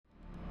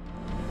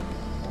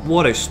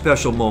What a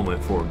special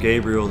moment for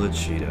Gabriel the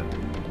cheetah.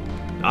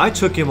 I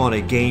took him on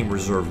a game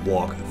reserve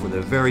walk for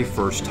the very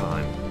first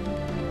time.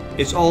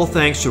 It's all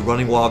thanks to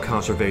Running Wild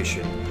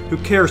Conservation, who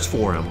cares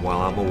for him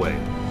while I'm away.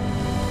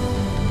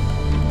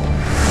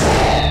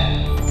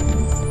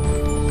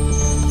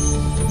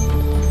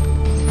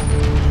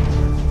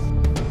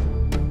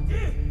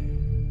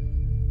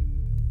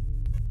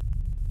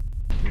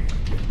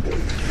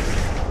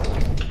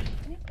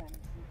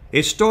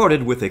 It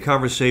started with a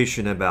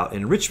conversation about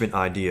enrichment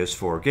ideas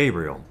for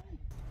Gabriel.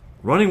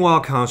 Running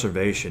Wild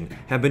Conservation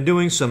had been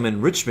doing some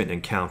enrichment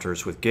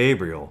encounters with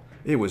Gabriel.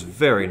 It was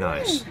very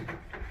nice.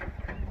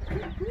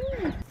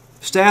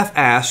 Staff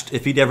asked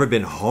if he'd ever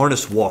been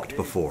harness walked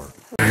before.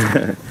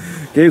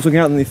 Gabe's looking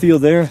out in the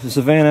field there, the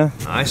savannah.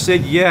 I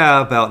said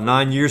yeah about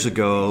 9 years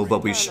ago,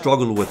 but we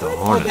struggled with the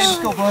harness. Let's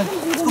go, bud.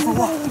 Let's go for a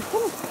walk.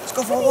 Let's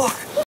go for a walk.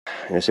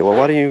 And I said, well,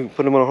 why didn't you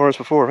put him on a harness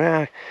before?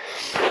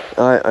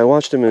 I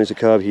watched him when he was a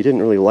cub. He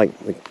didn't really like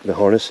the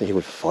harness. He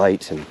would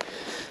fight and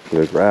he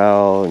would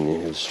growl and he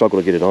would struggle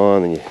to get it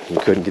on, and he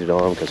couldn't get it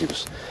on because he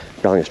was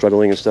growling and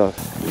struggling and stuff.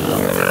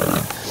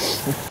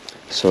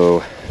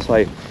 So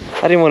I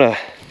didn't want to,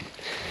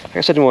 I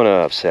guess I didn't want to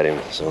upset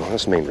him, so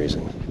that's the main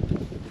reason.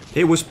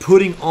 It was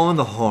putting on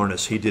the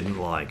harness he didn't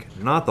like,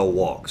 not the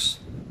walks.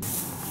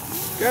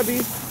 Gabby.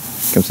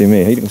 Come see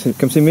me. Hey,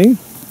 come see me.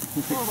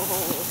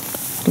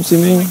 Come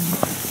see me.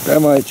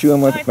 Grab my chew on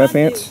my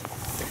pants.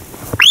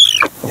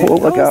 Oh,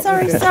 look out.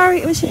 Sorry,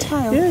 it was your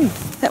tail. Yay.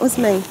 That was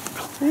me.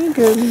 Very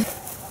good.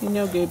 You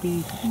know,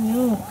 Gaby. You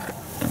know.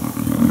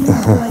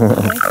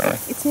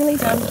 It's nearly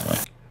done.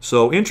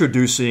 So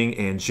introducing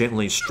and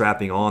gently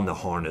strapping on the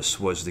harness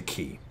was the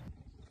key.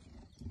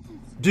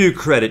 Due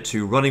credit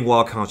to Running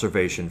Wild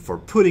Conservation for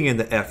putting in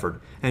the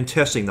effort and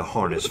testing the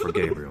harness for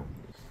Gabriel.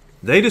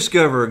 They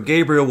discovered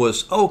Gabriel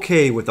was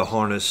okay with the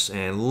harness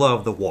and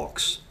loved the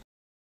walks.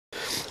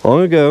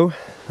 Long ago,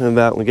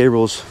 about when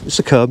Gabriel was just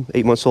a cub,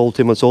 8 months old,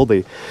 10 months old,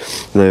 the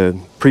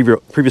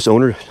previous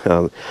owner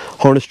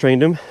harness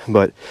trained him,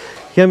 but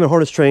he hadn't been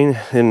harness trained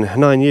in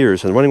 9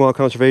 years. And Running Wild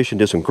Conservation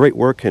did some great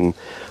work in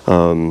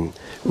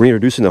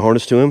reintroducing the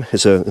harness to him.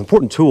 It's an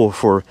important tool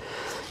for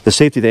the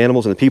safety of the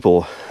animals and the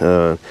people,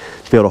 to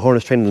be able to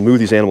harness train them to move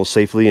these animals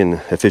safely and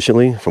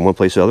efficiently from one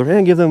place to the other,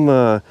 and give them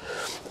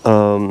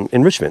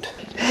enrichment.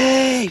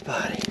 Hey,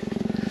 buddy,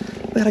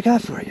 what I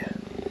got for you?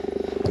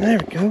 There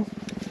we go.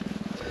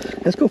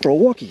 Let's go for a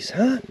walkies,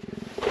 huh?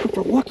 Go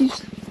for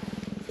walkies.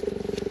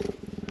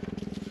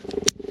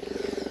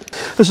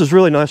 This is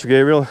really nice for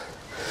Gabriel.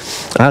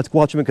 I have to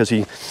watch him because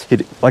he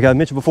like I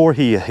mentioned before,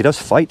 he does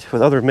fight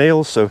with other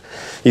males. So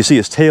you see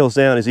his tail's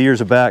down, his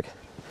ears are back.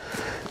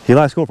 He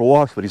likes going for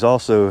walks, but he's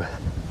also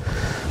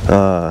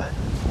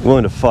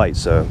willing to fight.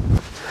 So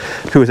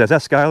who is that? Is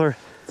that Skylar?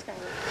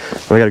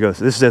 We gotta go.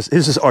 This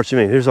is Archie.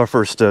 Here's our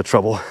first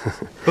trouble.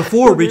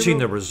 Before reaching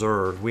the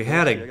reserve, we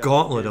had a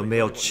gauntlet of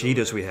male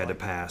cheetahs we had to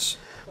pass,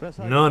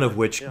 none of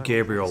which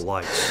Gabriel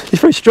likes. He's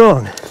pretty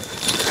strong.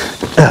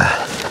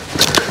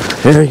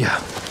 There you go.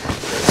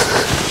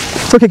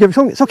 It's okay,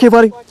 Gabriel. It's okay,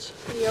 buddy.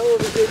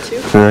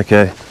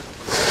 Okay.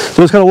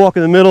 So let's kind of walk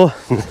in the middle.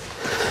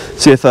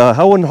 See if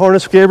I wouldn't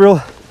harness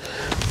Gabriel,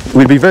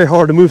 we'd be very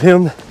hard to move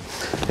him,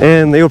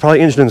 and they would probably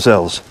injure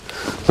themselves.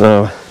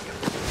 So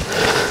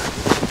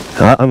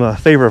I'm a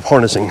favor of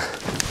harnessing,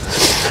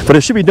 but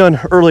it should be done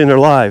early in their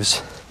lives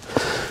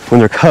when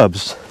they're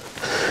cubs.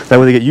 That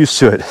way they get used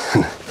to it.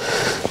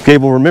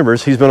 Gabriel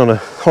remembers he's been on a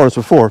harness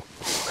before,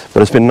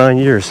 but it's been 9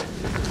 years.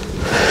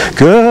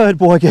 Good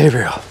boy,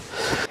 Gabriel.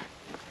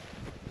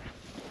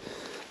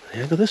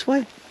 Yeah, go this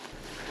way.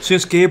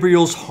 Since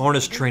Gabriel's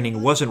harness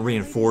training wasn't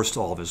reinforced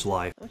all of his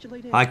life,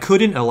 I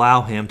couldn't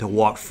allow him to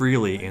walk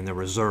freely in the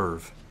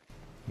reserve.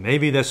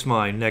 Maybe that's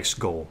my next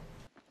goal.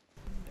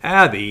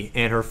 Abby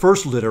and her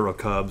first litter of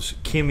cubs,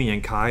 Kimmy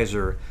and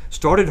Kaiser,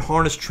 started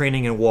harness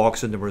training and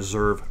walks in the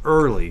reserve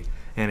early,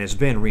 and it's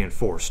been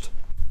reinforced.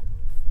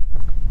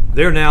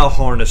 They're now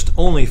harnessed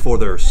only for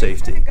their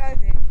safety.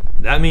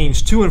 That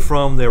means to and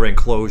from their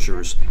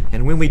enclosures,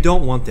 and when we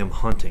don't want them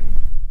hunting.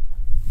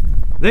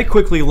 They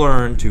quickly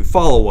learn to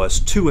follow us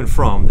to and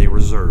from the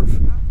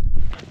reserve.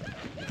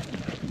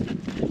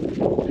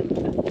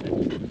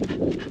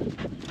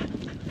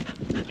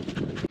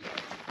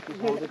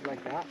 Hold it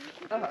like that.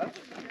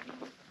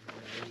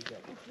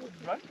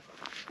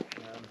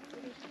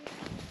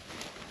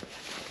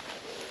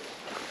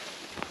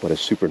 What a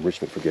super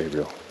enrichment for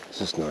Gabriel. This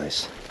is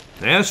nice.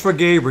 As for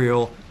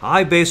Gabriel,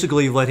 I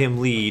basically let him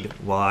lead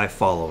while I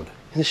followed.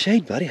 In the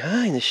shade, buddy.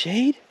 Hi, in the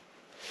shade.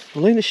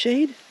 We're in the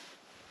shade.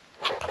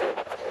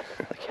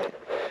 Okay.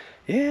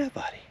 Yeah,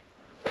 buddy.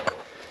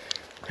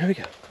 There we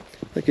go.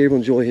 Let Gabriel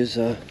enjoy his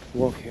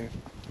walk here.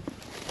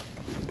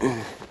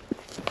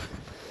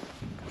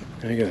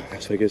 There you go.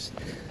 That's what I guess.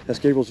 That's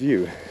Gabriel's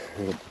view.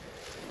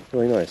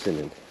 Really nice,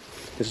 isn't it?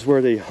 This is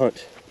where they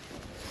hunt.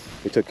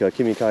 We took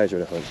Kimmy and Kaiser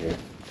to hunt here.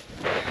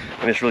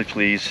 I'm just really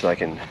pleased I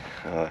can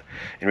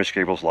enrich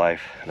Gabriel's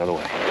life another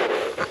way.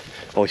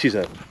 Oh, he sees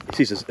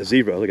a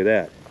zebra. Look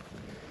at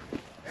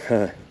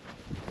that.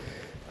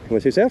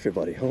 want to chase after it,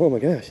 buddy. Oh my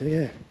gosh,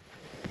 yeah.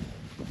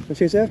 Let's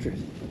chase after it.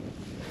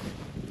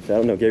 So I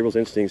don't know Gabriel's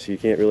instincts, so you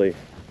can't really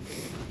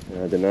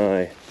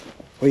deny.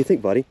 What do you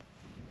think, buddy?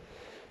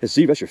 It's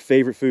zebra, that's your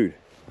favorite food.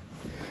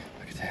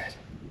 Look at that.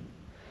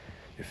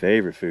 Your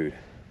favorite food.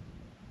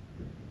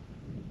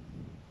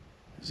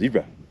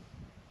 Zebra.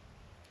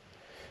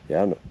 Yeah, I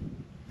don't know.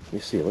 Let me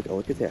see. Look, oh,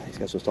 look at that. He's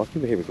got some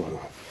stalking behavior going on.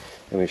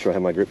 Let me make sure I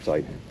have my grip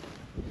tight.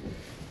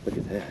 Look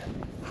at that.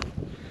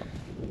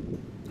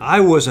 I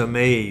was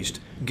amazed.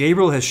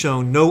 Gabriel has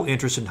shown no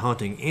interest in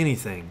hunting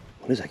anything.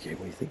 What is that, Gabe?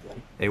 What do you think,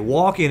 buddy? A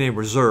walk in a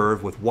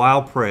reserve with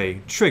wild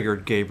prey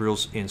triggered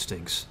Gabriel's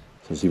instincts.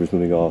 So zebra's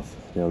moving off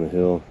down the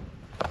hill.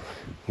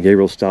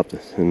 Gabriel stopped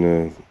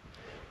and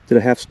did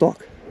a half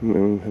stalk.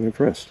 I'm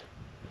impressed.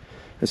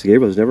 That's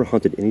Gabriel has never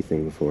hunted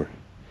anything before.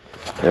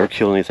 Never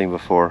killed anything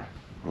before.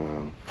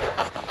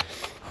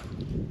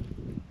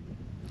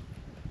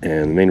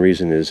 And the main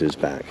reason is his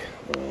back.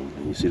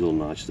 You see a little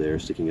notch there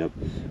sticking up.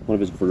 One of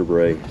his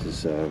vertebrae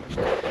is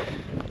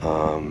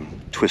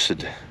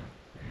twisted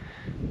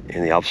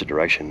in the opposite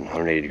direction,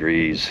 180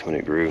 degrees when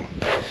it grew.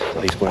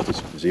 Oh, he's going after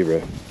this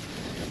zebra.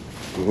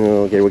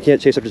 No, Gabriel, we can't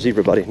chase after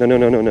zebra, buddy. No, no,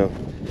 no, no, no.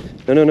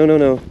 No, no, no, no,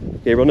 no.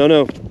 Gabriel, no,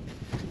 no.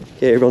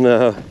 Gabriel,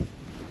 no.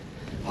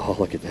 Oh,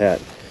 look at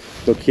that.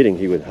 No kidding,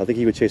 he would. I think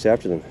he would chase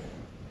after them.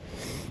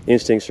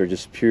 Instincts are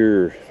just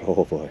pure.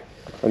 Oh boy.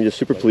 I'm just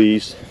super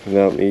pleased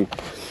about me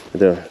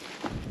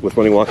with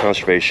Running Wild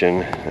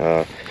Conservation,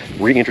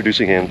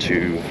 reintroducing him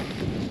to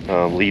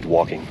lead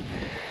walking.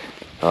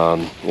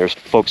 There's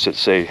folks that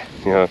say,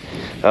 you know,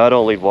 I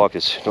don't lead walk,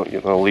 it's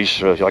don't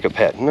leash like a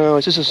pet. No,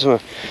 this is an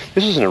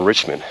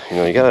enrichment. You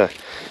know, you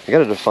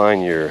gotta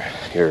define your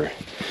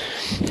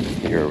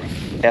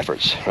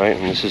efforts, right?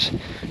 And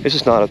this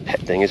is not a pet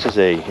thing. This is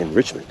a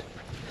enrichment,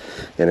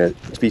 and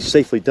to be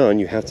safely done,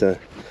 you have to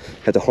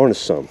harness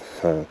some.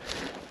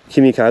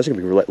 Kimmy and Kaiser can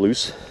be let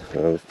loose.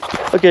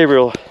 But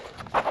Gabriel,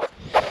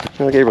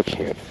 no, Gabriel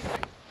can't.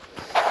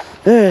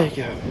 There you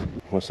go.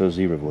 What's those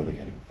zebra boys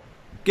again?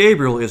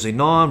 Gabriel is a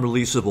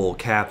non-releasable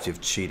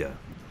captive cheetah.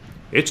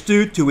 It's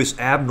due to his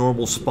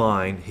abnormal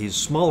spine, his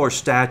smaller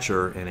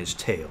stature, and his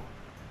tail.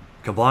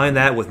 Combine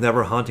that with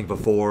never hunting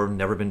before,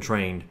 never been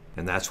trained,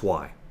 and that's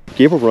why.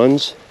 Gabriel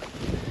runs.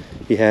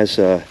 He has,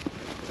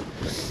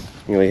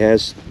 he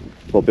has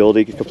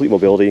mobility, complete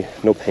mobility,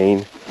 no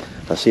pain.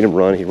 I've seen him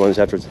run. He runs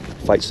after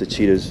fights the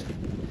cheetahs.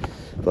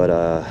 But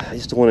I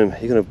just don't want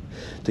him.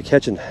 To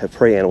catch a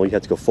prey animal, you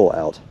have to go full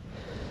out.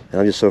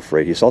 And I'm just so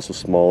afraid. He's also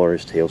smaller.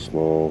 His tail's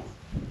small.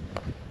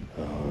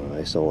 I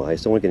just don't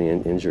want to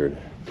get injured.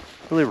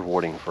 Really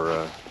rewarding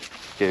for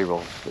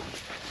Gabriel. But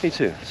me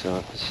too.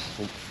 So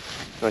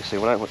like I say,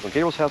 when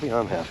Gabriel's happy,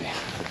 I'm happy.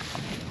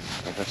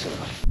 That's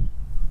enough.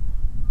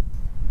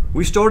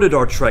 We started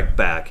our trek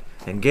back,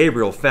 and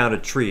Gabriel found a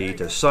tree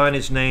to sign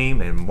his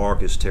name and mark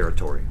his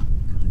territory.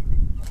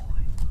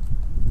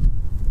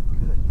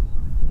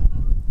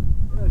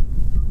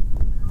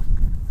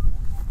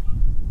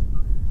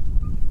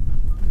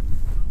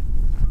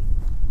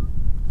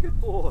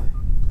 Good boy.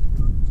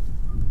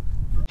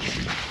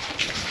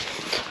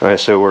 All right,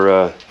 so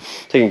we're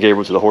taking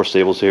Gabriel to the horse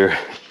stables here.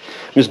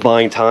 I'm just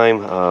buying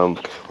time.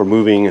 We're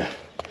moving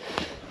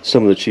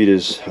some of the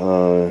cheetahs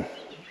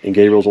in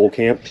Gabriel's old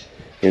camp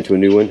into a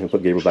new one and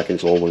put Gabriel back in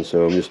his old one.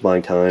 So I'm just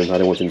buying time. I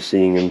don't want them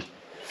seeing him.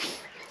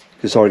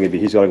 It's hard to be.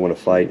 He's got to want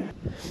to fight.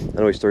 I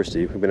know he's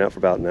thirsty. We've been out for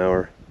about an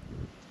hour.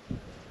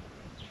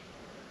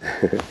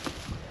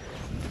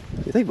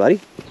 You think,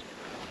 buddy?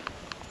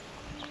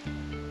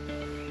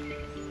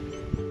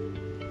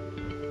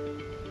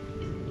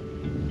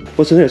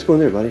 What's in there? Let's go in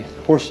there, buddy.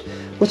 Horse.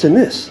 What's in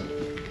this?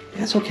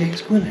 Yeah, it's okay.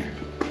 Let's go in there.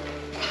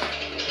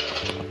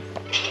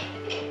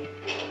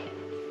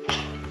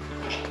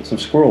 Some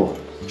squirrel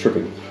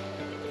tripping.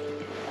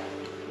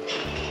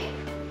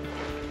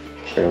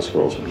 There are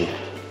squirrels in here.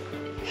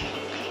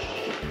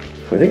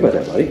 What do you think about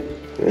that, buddy?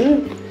 Yeah.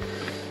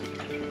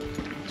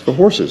 It's for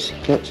horses,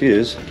 not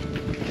cheetahs.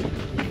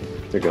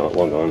 They're gone,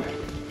 long gone.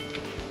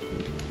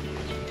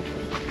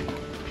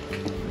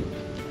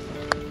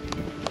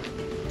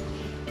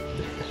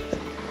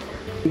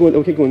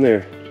 Okay, go in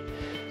there.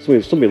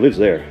 Somebody lives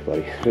there,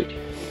 buddy.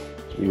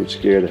 You would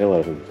scare the hell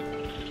out of him.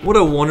 What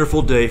a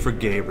wonderful day for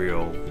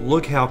Gabriel.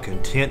 Look how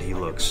content he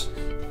looks.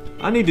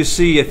 I need to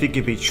see if he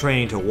can be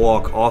trained to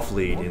walk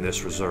off-lead in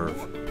this reserve.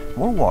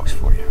 More walks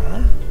for you,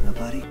 huh,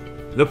 buddy?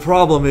 The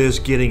problem is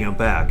getting him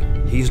back.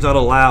 He's not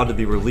allowed to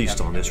be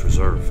released on this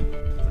reserve.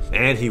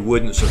 And he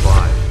wouldn't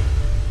survive.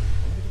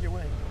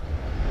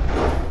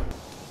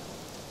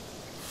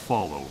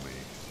 Follow